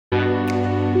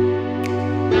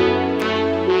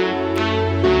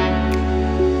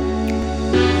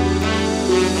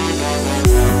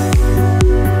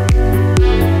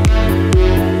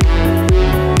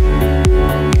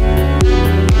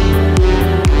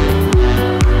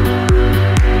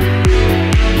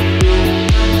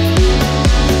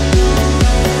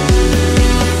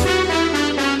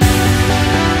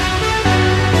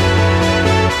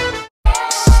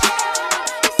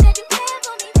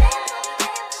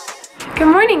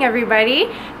Good morning, everybody.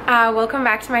 Welcome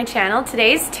back to my channel.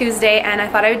 Today's Tuesday and I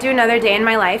thought I would do another day in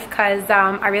my life because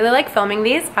I really like filming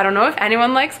these. I don't know if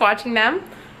anyone likes watching them,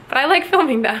 but I like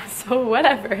filming them, so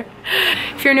whatever.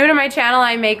 If you're new to my channel,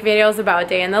 I make videos about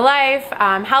day in the life,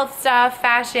 health stuff,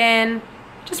 fashion,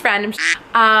 just random shit.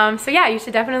 So yeah, you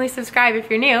should definitely subscribe if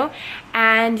you're new.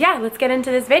 And yeah, let's get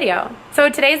into this video. So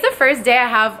today's the first day I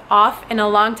have off in a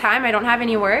long time. I don't have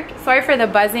any work. Sorry for the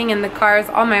buzzing in the cars.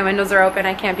 All my windows are open.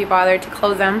 I can't be bothered to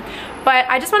close them. But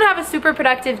I just want to have a super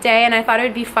productive day, and I thought it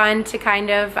would be fun to kind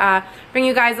of bring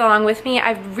you guys along with me.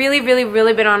 I've really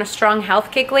been on a strong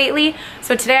health kick lately.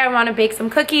 So today I want to bake some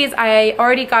cookies. I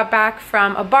already got back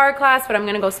from a barre class, but I'm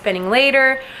going to go spinning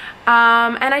later.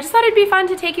 And I just thought it'd be fun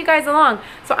to take you guys along.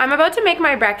 So I'm about to make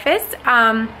my breakfast,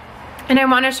 and I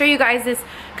want to show you guys this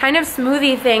kind of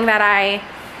smoothie thing that I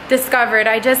discovered.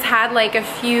 I just had like a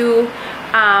few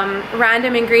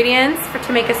random ingredients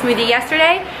to make a smoothie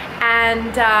yesterday,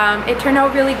 and it turned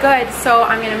out really good. So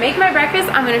I'm gonna make my breakfast,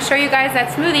 I'm gonna show you guys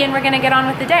that smoothie, and we're gonna get on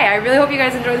with the day. I really hope you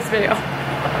guys enjoy this video.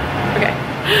 Okay,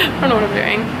 I don't know what I'm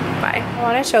doing. Bye. I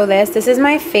want to show this. This is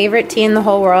my favorite tea in the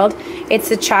whole world.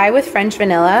 It's a chai with French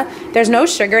vanilla. There's no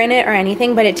sugar in it or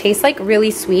anything, but it tastes like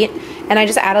really sweet. And I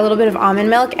just add a little bit of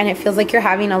almond milk and it feels like you're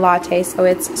having a latte. So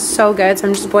it's so good. So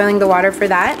I'm just boiling the water for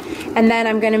that. And then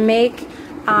I'm going to make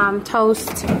toast.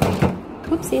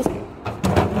 Oopsies.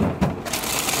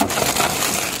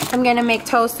 I'm going to make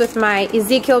toast with my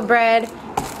Ezekiel bread.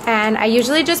 And I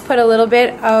usually just put a little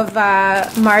bit of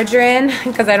margarine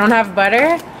because I don't have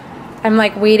butter. I'm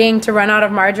like waiting to run out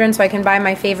of margarine so I can buy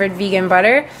my favorite vegan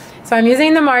butter. So I'm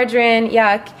using the margarine,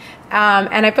 yuck.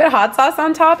 And I put hot sauce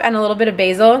on top and a little bit of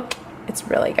basil. It's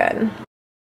really good.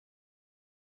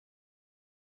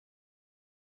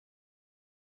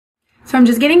 So I'm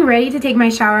just getting ready to take my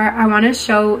shower. I want to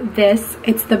show this.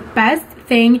 It's the best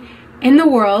thing in the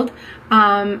world.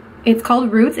 It's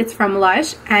called Roots. It's from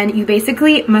Lush, and you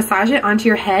basically massage it onto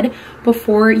your head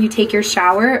before you take your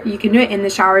shower. You can do it in the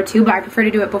shower too, but I prefer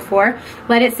to do it before.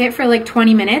 Let it sit for like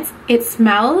 20 minutes. It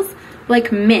smells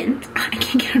like mint. I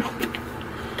can't get it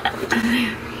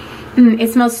open.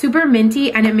 It smells super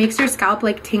minty, and it makes your scalp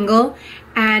like tingle,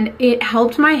 and it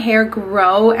helped my hair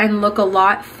grow and look a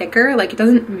lot thicker. Like, it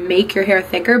doesn't make your hair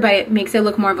thicker, but it makes it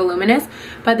look more voluminous.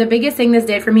 But the biggest thing this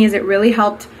did for me is it really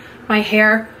helped my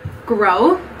hair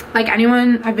grow. Like,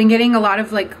 anyone, I've been getting a lot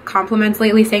of like compliments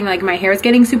lately saying like my hair is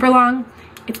getting super long.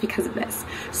 It's because of this.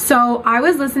 So I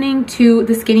was listening to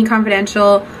the Skinny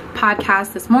Confidential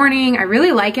podcast this morning. I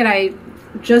really like it. I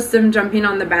just am jumping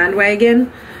on the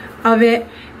bandwagon of it.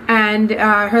 And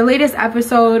her latest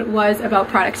episode was about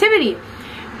productivity.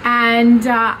 And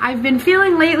I've been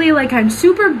feeling lately like I'm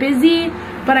super busy,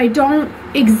 but I don't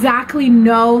exactly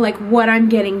know like what I'm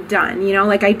getting done. You know,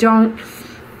 like I don't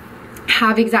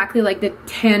have exactly like the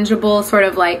tangible sort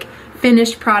of like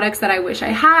finished products that I wish I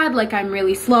had. Like, I'm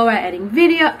really slow at editing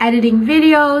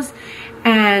videos,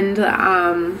 and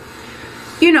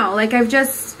you know, like I've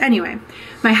just, anyway,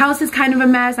 my house is kind of a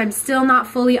mess. I'm still not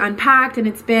fully unpacked, and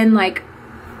it's been like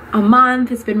a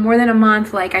month. It's been more than a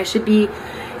month. Like, I should be,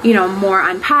 you know, more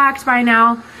unpacked by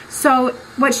now. So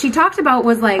what she talked about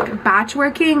was like batch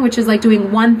working, which is like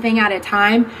doing one thing at a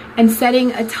time and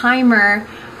setting a timer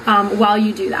while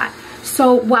you do that.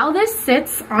 So while this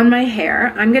sits on my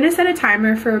hair, I'm gonna set a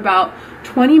timer for about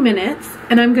 20 minutes,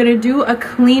 and I'm gonna do a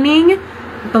cleaning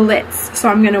blitz. So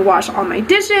I'm gonna wash all my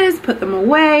dishes, put them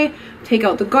away, take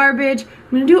out the garbage.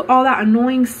 I'm gonna do all that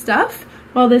annoying stuff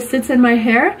while this sits in my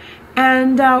hair,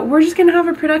 and we're just gonna have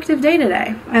a productive day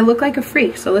today. I look like a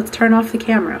freak, so let's turn off the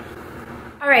camera.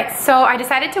 All right, so I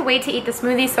decided to wait to eat the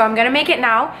smoothie, so I'm gonna make it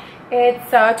now. It's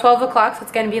 12 o'clock, so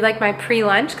it's gonna be like my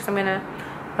pre-lunch, because I'm gonna,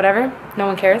 whatever, no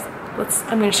one cares.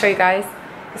 I'm gonna show you guys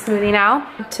the smoothie now.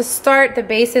 To start, the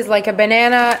base is like a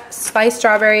banana, spiced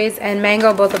strawberries, and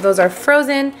mango. Both of those are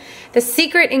frozen. The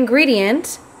secret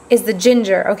ingredient is the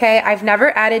ginger, okay? I've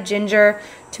never added ginger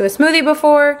to a smoothie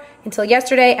before until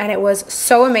yesterday, and it was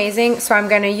so amazing. So I'm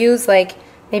gonna use like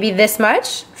maybe this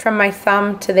much from my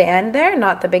thumb to the end there,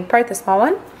 not the big part, the small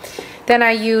one. Then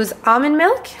I use almond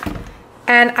milk.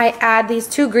 And I add these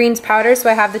 2 greens powder. So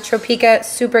I have the Tropeaka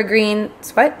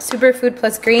Superfood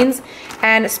plus greens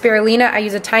and Spirulina. I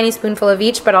use a tiny spoonful of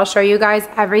each, but I'll show you guys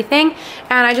everything.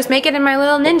 And I just make it in my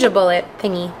little ninja bullet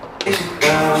thingy.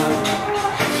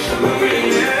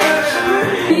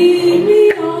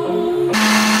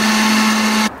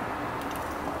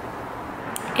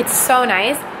 It's so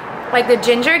nice. Like, the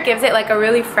ginger gives it like a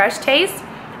really fresh taste,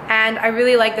 and I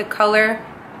really like the color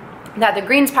that the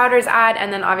greens powders add,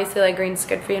 and then obviously like greens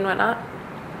good for you and whatnot.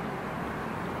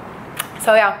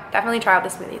 So yeah, definitely try out the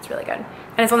smoothie. It's really good.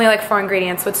 And it's only like 4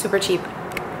 ingredients, so it's super cheap.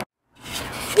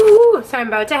 Ooh, so I'm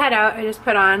about to head out. I just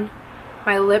put on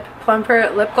my Lip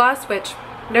Plumper lip gloss, which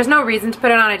there's no reason to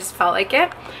put it on, I just felt like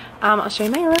it. I'll show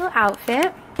you my little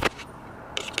outfit.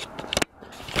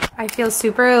 I feel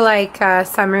super like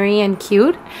summery and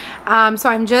cute. So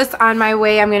I'm just on my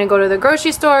way. I'm gonna go to the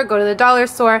grocery store, go to the dollar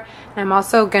store, and I'm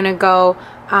also gonna go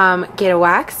get a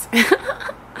wax.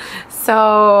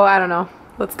 So I don't know,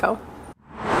 let's go.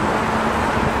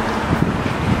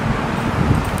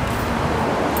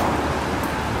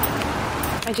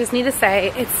 I just need to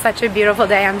say, it's such a beautiful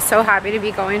day. I'm so happy to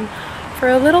be going for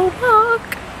a little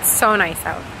walk. It's so nice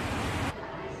out.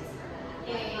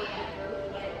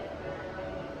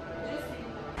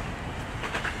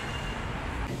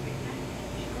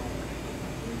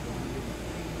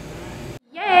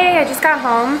 Yay, I just got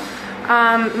home.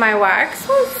 My wax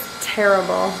was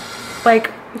terrible. Like,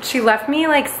 she left me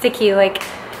like sticky, like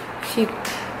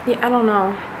yeah, I don't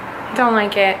know. Don't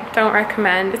like it, don't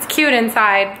recommend. It's cute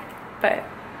inside, but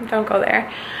don't go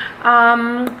there.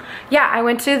 Yeah, I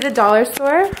went to the dollar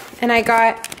store and I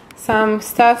got some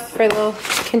stuff for little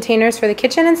containers for the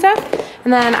kitchen and stuff.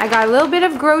 And then I got a little bit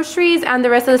of groceries and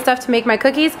the rest of the stuff to make my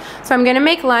cookies. So I'm gonna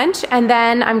make lunch and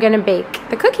then I'm gonna bake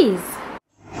the cookies.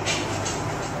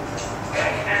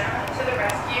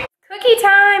 Cookie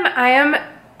time! I am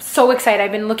so excited.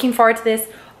 I've been looking forward to this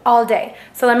all day.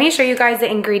 So let me show you guys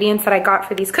the ingredients that I got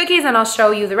for these cookies and I'll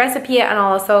show you the recipe and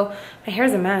I'll also, my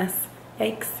hair's a mess.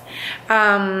 Yikes.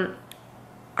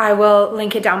 I will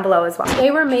link it down below as well. They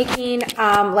were making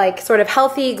like sort of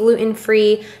healthy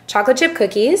gluten-free chocolate chip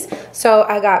cookies. So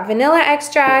I got vanilla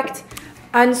extract,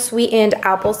 unsweetened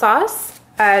applesauce.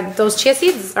 Those chia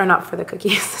seeds are not for the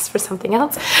cookies, it's for something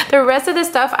else. The rest of the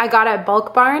stuff I got at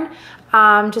Bulk Barn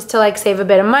just to like save a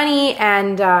bit of money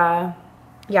and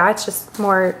yeah, it's just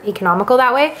more economical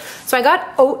that way. So I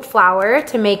got oat flour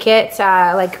to make it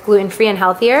like gluten-free and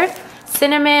healthier.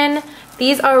 Cinnamon.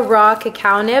 These are raw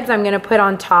cacao nibs I'm gonna put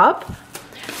on top.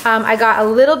 I got a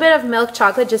little bit of milk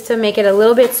chocolate just to make it a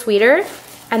little bit sweeter.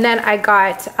 And then I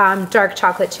got dark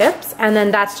chocolate chips, and then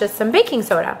that's just some baking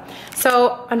soda.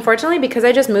 So unfortunately, because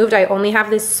I just moved, I only have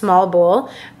this small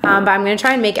bowl, but I'm gonna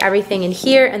try and make everything in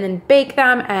here and then bake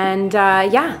them, and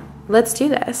yeah, let's do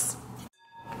this.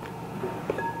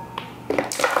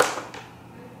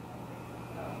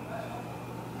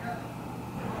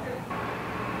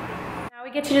 Now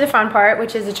we get to do the fun part,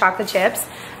 which is the chocolate chips.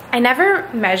 I never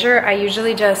measure, I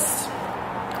usually just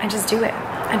do it.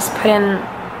 I just put in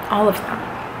all of them.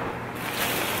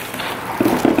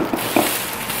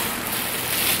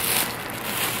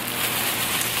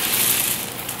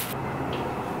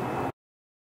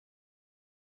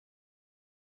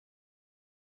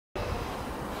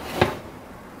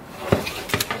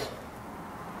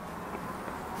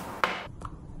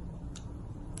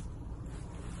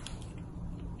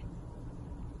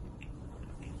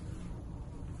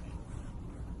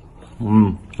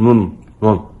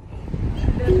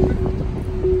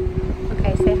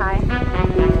 Okay, say hi.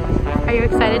 Are you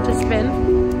excited to spin?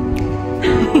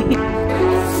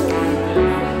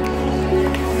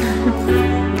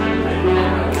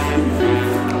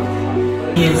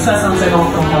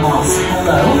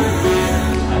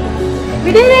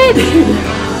 We did it!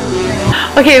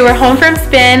 Okay, we're home from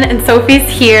spin and Sophie's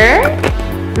here,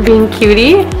 being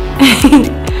cutie.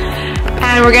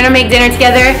 And we're gonna make dinner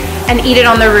together and eat it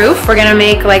on the roof. We're gonna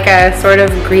make like a sort of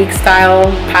Greek style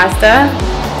pasta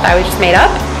that we just made up.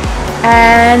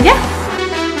 And yeah.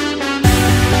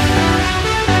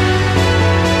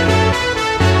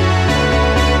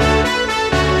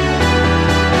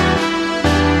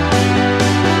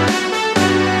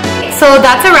 So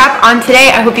that's a wrap on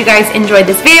today. I hope you guys enjoyed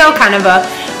this video, kind of a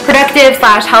productive /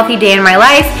 healthy day in my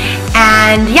life.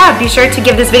 And yeah, be sure to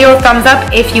give this video a thumbs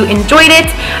up if you enjoyed it,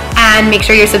 and make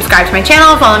sure you're subscribed to my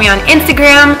channel, follow me on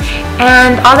Instagram,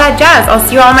 and all that jazz. I'll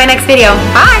see you all in my next video.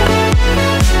 Bye!